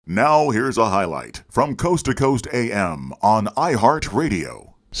Now here's a highlight from Coast to Coast AM on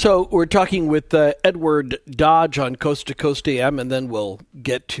iHeartRadio. So we're talking with Edward Dodge on Coast to Coast AM, and then we'll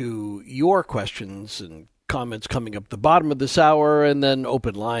get to your questions and comments coming up the bottom of this hour, and then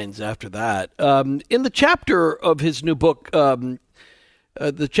open lines after that. In the chapter of his new book, the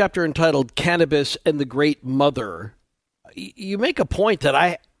chapter entitled Cannabis and the Great Mother, you make a point that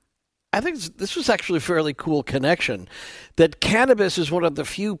I think this was actually a fairly cool connection, that cannabis is one of the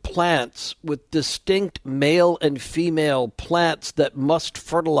few plants with distinct male and female plants that must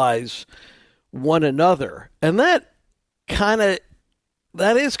fertilize one another. And that is kind of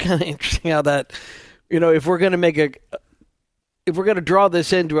interesting how that, if we're going to draw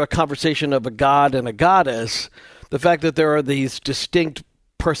this into a conversation of a god and a goddess, the fact that there are these distinct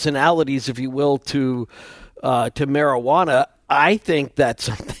personalities, if you will, to marijuana, I think that's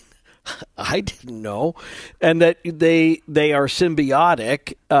something I didn't know, and that they are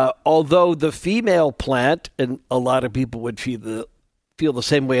symbiotic. Although the female plant, and a lot of people would feel the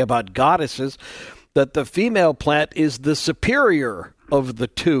same way about goddesses, that the female plant is the superior of the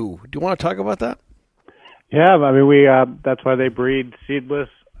two. Do you want to talk about that? Yeah, I mean that's why they breed seedless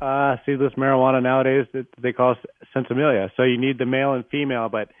marijuana nowadays. That they call sensimilia. So you need the male and female,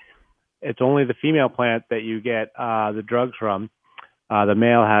 but it's only the female plant that you get the drugs from. The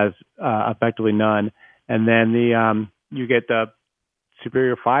male has effectively none, and then you get the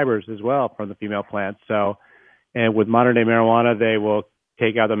superior fibers as well from the female plant. So, and with modern day marijuana, they will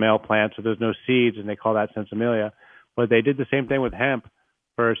take out the male plant, so there's no seeds, and they call that sensimilia. But they did the same thing with hemp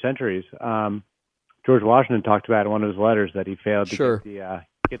for centuries. George Washington talked about in one of his letters that he failed to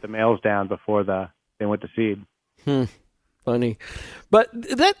get the males down before they went to seed. Funny, but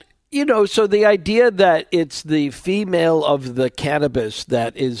that. So the idea that it's the female of the cannabis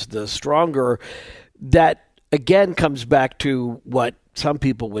that is the stronger, that again comes back to what some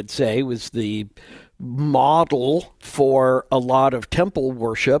people would say was the model for a lot of temple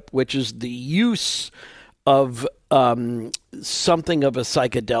worship, which is the use of something of a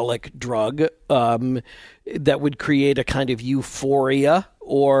psychedelic drug that would create a kind of euphoria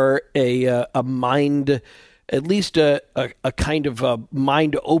or a mind, at least a kind of a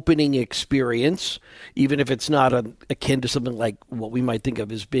mind-opening experience, even if it's not akin to something like what we might think of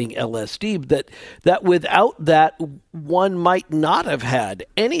as being LSD, that without that, one might not have had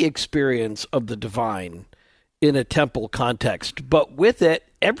any experience of the divine in a temple context. But with it,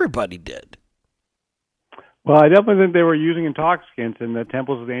 everybody did. Well, I definitely think they were using intoxicants in the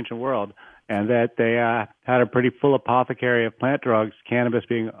temples of the ancient world, and that they had a pretty full apothecary of plant drugs, cannabis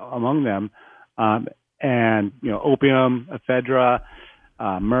being among them. And, opium, ephedra,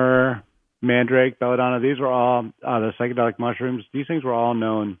 myrrh, mandrake, belladonna, these were all the psychedelic mushrooms. These things were all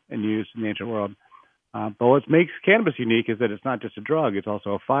known and used in the ancient world. But what makes cannabis unique is that it's not just a drug, it's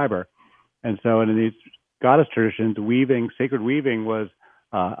also a fiber. And so in these goddess traditions, sacred weaving was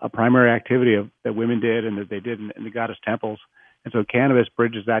a primary activity that women did and that they did in the goddess temples. And so cannabis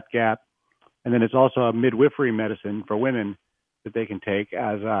bridges that gap. And then it's also a midwifery medicine for women that they can take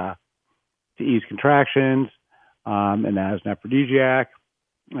as to ease contractions, and as an aphrodisiac,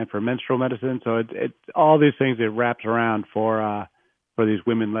 and for menstrual medicine. So it's all these things it wraps around for these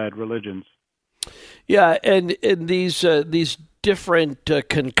women-led religions. Yeah, and these different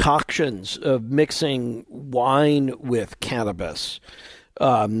concoctions of mixing wine with cannabis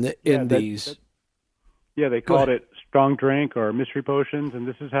they called it strong drink or mystery potions, and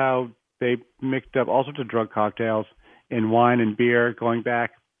this is how they mixed up all sorts of drug cocktails in wine and beer, going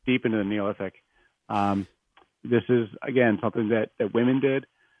back deep into the Neolithic. This is, again, something that women did,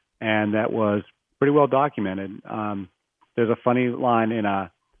 and that was pretty well documented. There's a funny line in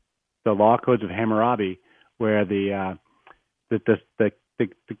the law codes of Hammurabi where the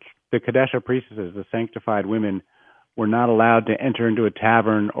Kadesha priestesses, the sanctified women, were not allowed to enter into a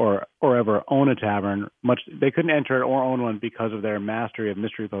tavern or ever own a tavern. They couldn't enter or own one because of their mastery of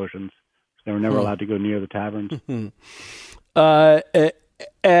mystery potions. So they were never allowed to go near the taverns.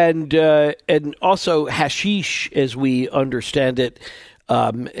 And also hashish, as we understand it,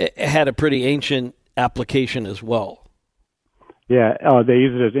 had a pretty ancient application as well. Yeah, they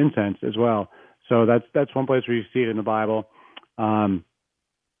use it as incense as well. So that's one place where you see it in the Bible. Again,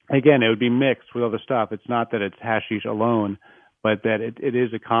 it would be mixed with other stuff. It's not that it's hashish alone, but that it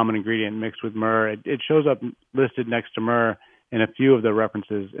is a common ingredient mixed with myrrh. It shows up listed next to myrrh in a few of the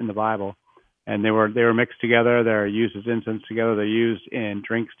references in the Bible. And they were mixed together. They're used as incense together. They're used in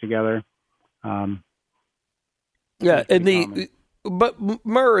drinks together. But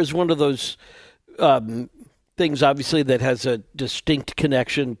myrrh is one of those things, obviously, that has a distinct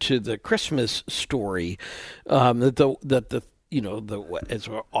connection to the Christmas story. That as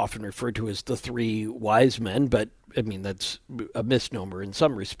are often referred to as the three wise men, but I mean that's a misnomer in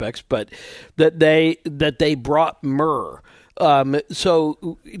some respects. But that they brought myrrh.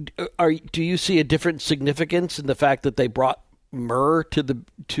 So, do you see a different significance in the fact that they brought myrrh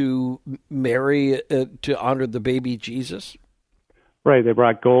to Mary to honor the baby Jesus? Right. They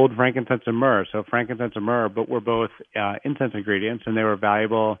brought gold, frankincense, and myrrh. So frankincense and myrrh, but were both incense ingredients, and they were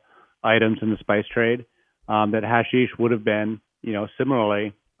valuable items in the spice trade. That hashish would have been,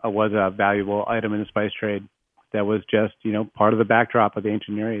 similarly, was a valuable item in the spice trade. That was just, part of the backdrop of the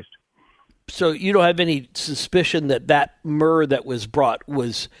ancient Near East. So you don't have any suspicion that myrrh that was brought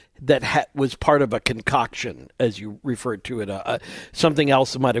was part of a concoction, as you referred to it, something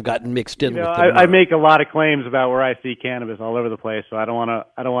else that might have gotten mixed in with the myrrh. I make a lot of claims about where I see cannabis all over the place, so I don't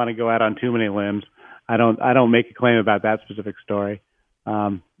want to go out on too many limbs. I don't make a claim about that specific story.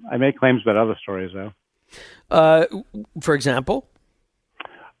 I make claims about other stories, though. For example?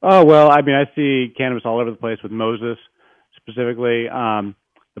 Oh well, I mean, I see cannabis all over the place with Moses, specifically.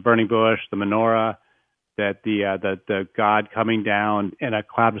 The burning bush, the menorah, that the God coming down in a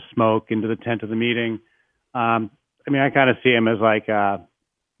cloud of smoke into the tent of the meeting. I mean, I kind of see him as like a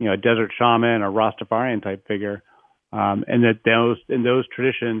desert shaman or Rastafarian type figure, and that in those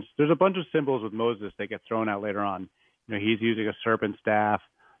traditions, there's a bunch of symbols with Moses that get thrown out later on. He's using a serpent staff.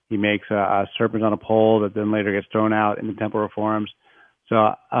 He makes a serpent on a pole that then later gets thrown out in the temple reforms.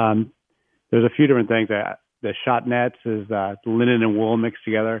 So there's a few different things that. The shot nets is linen and wool mixed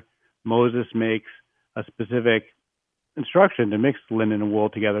together. Moses makes a specific instruction to mix linen and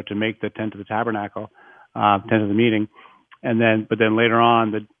wool together to make the tent of the tabernacle, tent of the meeting, but then later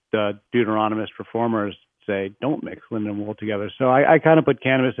on the Deuteronomist reformers say don't mix linen and wool together. So I kind of put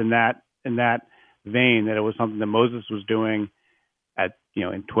cannabis in that vein, that it was something that Moses was doing at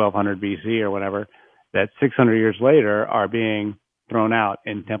in 1200 BC or whatever, that 600 years later are being thrown out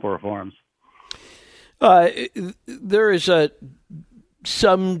in temple reforms. There is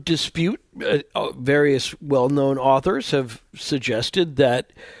some dispute. Various well-known authors have suggested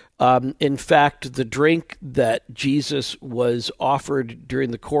that, in fact, the drink that Jesus was offered during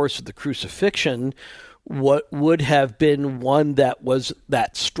the course of the crucifixion what would have been one that was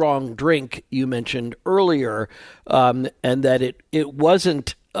that strong drink you mentioned earlier, and that it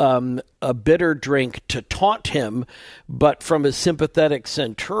wasn't a bitter drink to taunt him, but from a sympathetic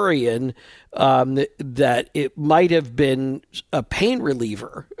centurion, that it might have been a pain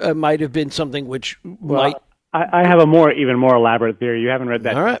reliever. It might have been something which might... I have even more elaborate theory. You haven't read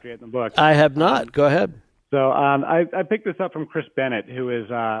that chapter yet in the book. I have not. Go ahead. So I picked this up from Chris Bennett, who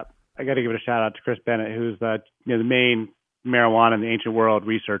is... I got to give it a shout out to Chris Bennett, who's the main marijuana in the ancient world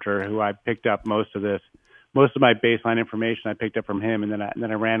researcher, who I picked up most of my baseline information I picked up from him, and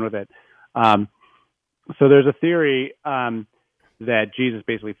then I ran with it. So there's a theory that Jesus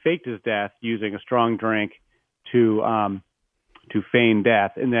basically faked his death using a strong drink to feign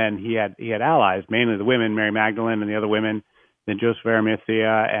death, and then he had allies, mainly the women, Mary Magdalene and the other women, then Joseph of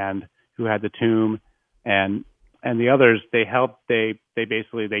Arimathea, and who had the tomb, and the others. They helped. They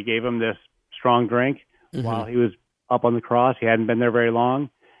gave him this strong drink while he was up on the cross. He hadn't been there very long,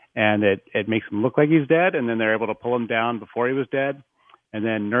 and it makes him look like he's dead. And then they're able to pull him down before he was dead, and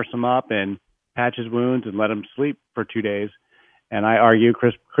then nurse him up and patch his wounds and let him sleep for 2 days. And I argue,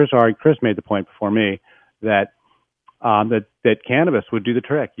 Chris made the point before me that cannabis would do the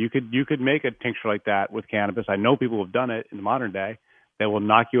trick. You could make a tincture like that with cannabis. I know people have done it in the modern day. That will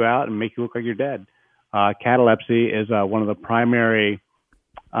knock you out and make you look like you're dead. Catalepsy is one of the primary,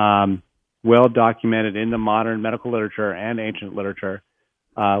 well documented in the modern medical literature and ancient literature.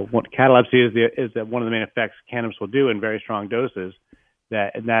 What catalepsy is one of the main effects cannabis will do in very strong doses.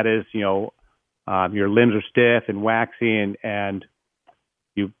 That is, your limbs are stiff and waxy, and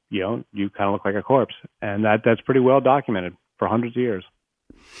you kind of look like a corpse, and that's pretty well documented for hundreds of years.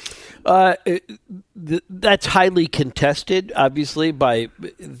 That's highly contested, obviously, by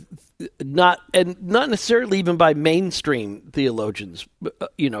not necessarily even by mainstream theologians.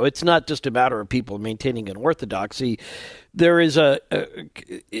 It's not just a matter of people maintaining an orthodoxy. There is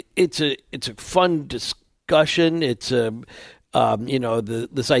it's a fun discussion. It's this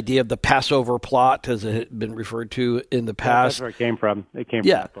idea of the Passover plot, as it had been referred to in the past. That's where it came from. It came from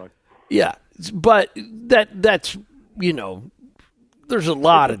that book. Yeah, but that's there's a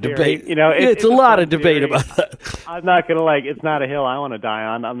lot of debate. It's a lot of debate about that. I'm not going to it's not a hill I want to die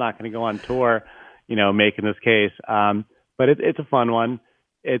on. I'm not going to go on tour, making this case. But it's a fun one.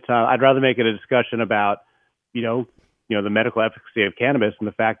 I'd rather make it a discussion about, the medical efficacy of cannabis and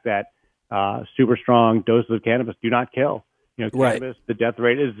the fact that super strong doses of cannabis do not kill. Cannabis, the death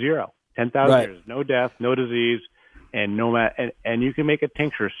rate is 0. 10,000 years, no death, no disease, and and you can make a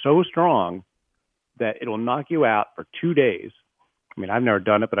tincture so strong that it'll knock you out for 2 days. I mean, I've never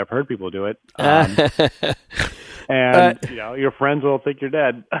done it, but I've heard people do it. And your friends will think you're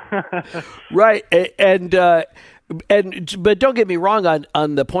dead. Right, but don't get me wrong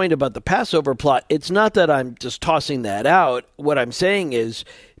on the point about the Passover plot. It's not that I'm just tossing that out. What I'm saying is,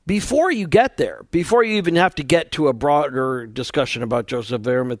 before you get there, before you even have to get to a broader discussion about Joseph of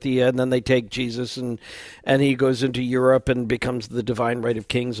Arimathea, and then they take Jesus and he goes into Europe and becomes the divine right of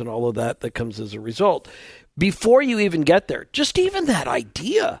kings and all of that comes as a result. Before you even get there, just even that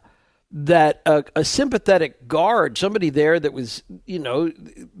idea that a sympathetic guard, somebody there that was,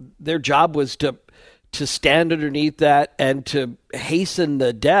 their job was to stand underneath that and to hasten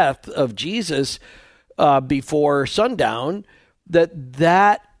the death of Jesus before sundown,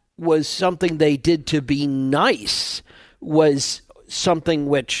 that was something they did to be nice, was something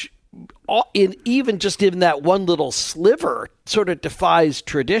which, even that one little sliver, sort of defies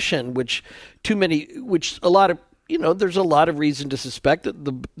tradition, there's a lot of reason to suspect that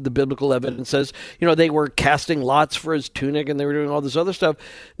the biblical evidence says, they were casting lots for his tunic and they were doing all this other stuff,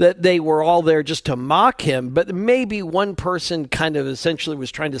 that they were all there just to mock him. But maybe one person kind of essentially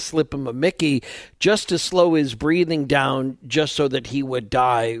was trying to slip him a Mickey just to slow his breathing down, just so that he would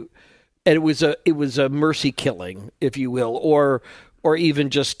die. And it was a mercy killing, if you will, or even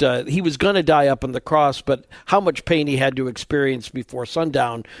just he was going to die up on the cross, but how much pain he had to experience before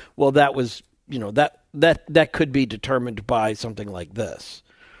sundown, well, that was, that could be determined by something like this.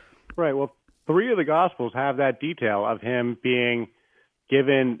 Right. Well, 3 of the Gospels have that detail of him being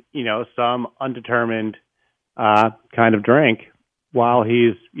given, some undetermined kind of drink while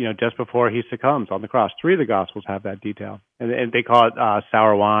he's, just before he succumbs on the cross. 3 of the Gospels have that detail. And they call it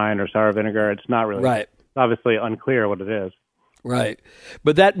sour wine or sour vinegar. It's not really, right. It's obviously unclear what it is. Right.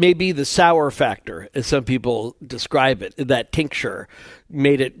 But that may be the sour factor, as some people describe it. That tincture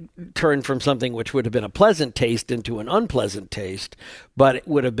made it turn from something which would have been a pleasant taste into an unpleasant taste, but it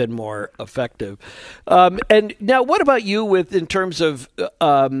would have been more effective. And now, what about you in terms of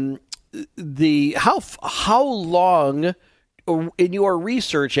how long, in your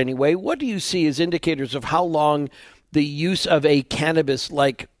research anyway, what do you see as indicators of how long the use of a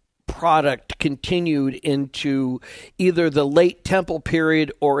cannabis-like product continued into either the late Temple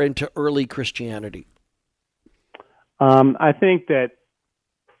period or into early Christianity? I think that,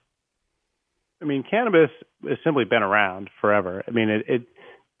 cannabis has simply been around forever.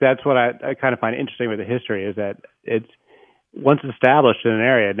 That's what I kind of find interesting with the history, is that it's, once established in an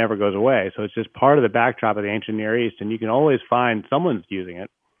area, it never goes away. So it's just part of the backdrop of the ancient Near East, and you can always find someone's using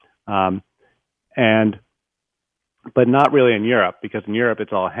it. But not really in Europe, because in Europe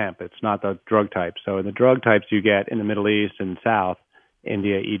it's all hemp. It's not the drug types. So in the drug types you get in the Middle East and South,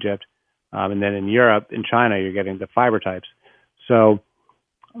 India, Egypt, and then in Europe, in China, you're getting the fiber types. So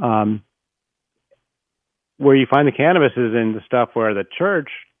where you find the cannabis is in the stuff where the church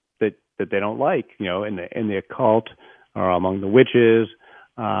that they don't like, in the occult or among the witches,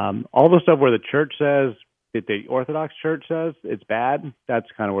 all the stuff where the church says, that the Orthodox Church says it's bad. That's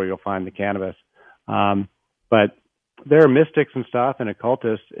kind of where you'll find the cannabis. But there are mystics and stuff and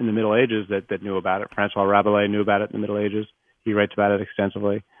occultists in the Middle Ages that knew about it. Francois Rabelais knew about it in the Middle Ages. He writes about it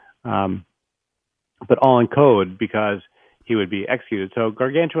extensively. But all in code, because he would be executed. So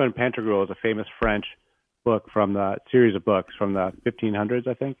Gargantua and Pantagruel is a famous French book from the series of books from the 1500s,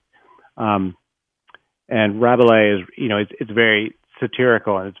 I think. And Rabelais is, it's very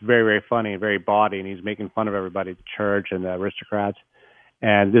satirical, and it's very, very funny and very bawdy, and he's making fun of everybody, the church and the aristocrats.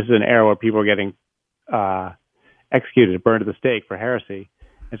 And this is an era where people are getting executed, burned at the stake for heresy.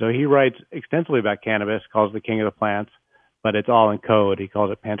 And so he writes extensively about cannabis, calls it the king of the plants, but it's all in code. He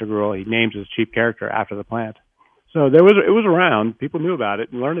calls it Pantagruel. He names his chief character after the plant. So it was around. People knew about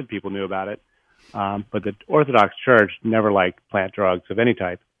it, and learned people knew about it. But the Orthodox Church never liked plant drugs of any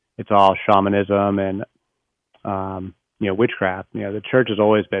type. It's all shamanism and witchcraft. The church has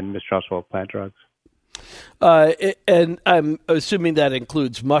always been mistrustful of plant drugs. And I'm assuming that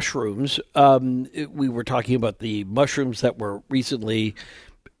includes mushrooms. We were talking about the mushrooms that were recently,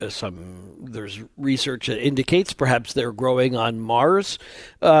 there's research that indicates perhaps they're growing on Mars.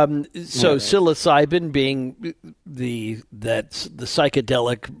 So psilocybin being that's the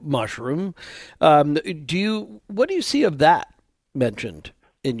psychedelic mushroom. What do you see of that mentioned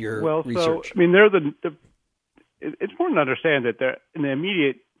in your research? So, it's important to understand that they're in the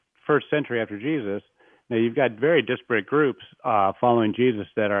immediate first century after Jesus. Now, you've got very disparate groups following Jesus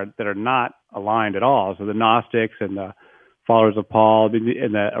that are not aligned at all. So the Gnostics and the followers of Paul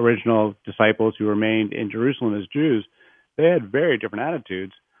and the original disciples who remained in Jerusalem as Jews, they had very different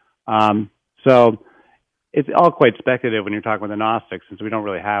attitudes. So it's all quite speculative when you're talking with the Gnostics, since we don't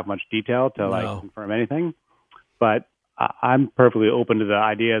really have much detail to confirm anything. But I'm perfectly open to the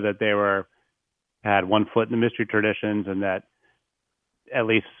idea that they had one foot in the mystery traditions, and that at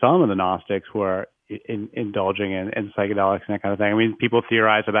least some of the Gnostics were indulging in psychedelics and that kind of thing. I mean, people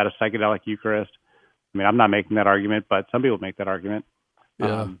theorize about a psychedelic Eucharist. I mean, I'm not making that argument, but some people make that argument.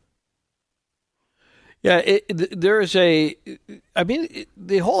 Yeah. The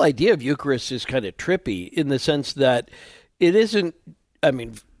whole idea of Eucharist is kind of trippy in the sense that it isn't,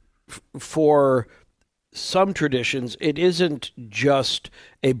 for some traditions, it isn't just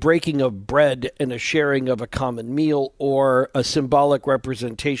a breaking of bread and a sharing of a common meal or a symbolic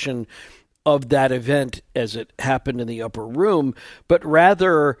representation of that event as it happened in the upper room, but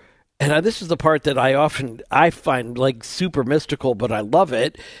rather, and this is the part that I find like super mystical, but I love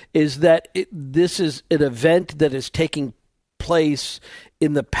it, is that this is an event that is taking place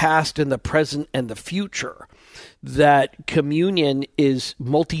in the past and the present and the future. That communion is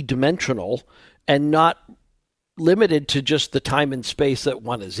multidimensional and not limited to just the time and space that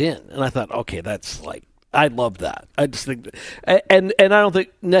one is in. And I thought, okay, that's like, I love that. I just think, and I don't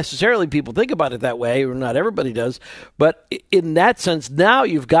think necessarily people think about it that way, or not everybody does. But in that sense, now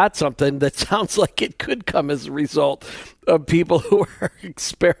you've got something that sounds like it could come as a result of people who are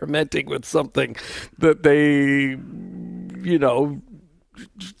experimenting with something that they,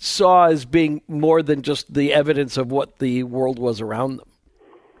 saw as being more than just the evidence of what the world was around them.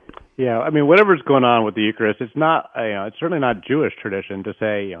 Yeah, I mean, whatever's going on with the Eucharist, it's not, it's certainly not Jewish tradition to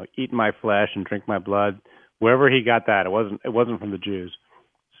say, eat my flesh and drink my blood. Wherever he got that, it wasn't from the Jews.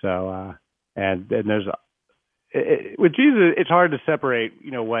 So, and there's, with Jesus, it's hard to separate,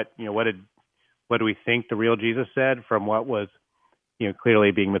 what do we think the real Jesus said from what was,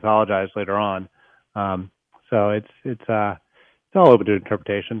 clearly being mythologized later on. So it's all open to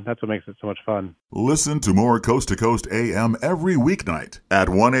interpretation. That's what makes it so much fun. Listen to more Coast to Coast AM every weeknight at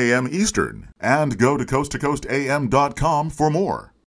 1 a.m. Eastern, and go to coasttocoastam.com for more.